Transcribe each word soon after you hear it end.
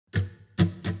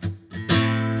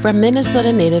From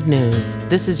Minnesota Native News,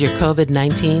 this is your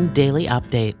COVID-19 Daily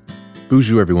Update.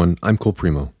 Bonjour everyone, I'm Cole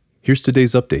Primo. Here's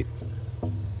today's update.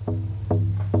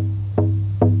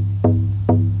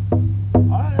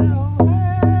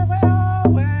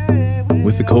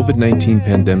 With the COVID-19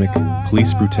 pandemic,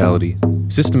 police brutality,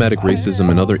 systematic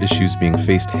racism, and other issues being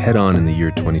faced head-on in the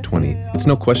year 2020, it's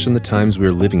no question the times we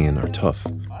are living in are tough.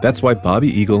 That's why Bobby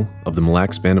Eagle of the Mille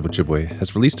Lacs Band of Ojibwe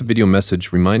has released a video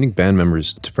message reminding band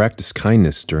members to practice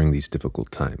kindness during these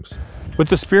difficult times. With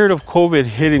the spirit of COVID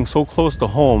hitting so close to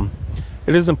home,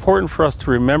 it is important for us to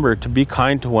remember to be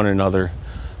kind to one another,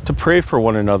 to pray for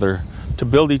one another, to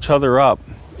build each other up,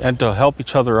 and to help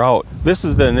each other out. This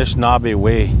is the Anishinaabe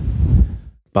way.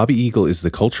 Bobby Eagle is the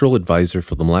cultural advisor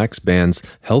for the Mille Lacs Band's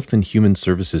Health and Human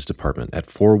Services Department at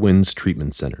Four Winds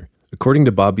Treatment Center. According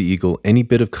to Bobby Eagle, any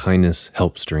bit of kindness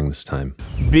helps during this time.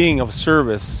 Being of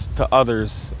service to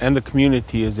others and the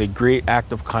community is a great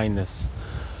act of kindness.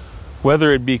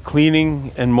 Whether it be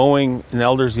cleaning and mowing an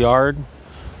elder's yard,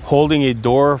 holding a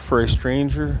door for a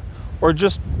stranger, or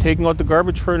just taking out the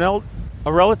garbage for a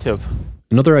relative.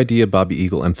 Another idea Bobby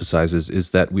Eagle emphasizes is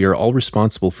that we are all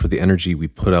responsible for the energy we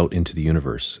put out into the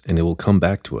universe, and it will come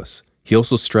back to us. He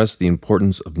also stressed the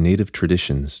importance of Native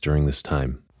traditions during this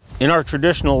time. In our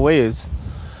traditional ways,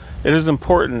 it is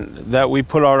important that we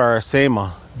put out our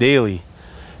asema daily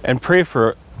and pray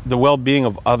for the well-being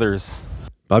of others.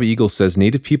 Bobby Eagle says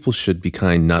Native people should be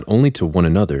kind not only to one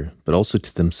another, but also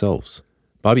to themselves.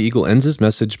 Bobby Eagle ends his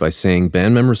message by saying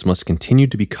band members must continue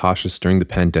to be cautious during the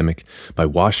pandemic by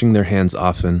washing their hands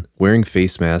often, wearing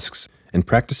face masks, and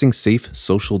practicing safe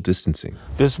social distancing.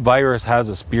 This virus has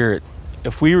a spirit.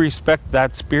 If we respect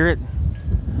that spirit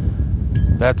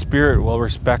will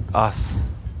respect us.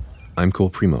 I'm Cole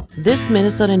Primo. This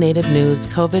Minnesota Native News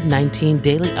COVID-19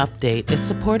 Daily Update is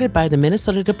supported by the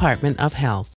Minnesota Department of Health.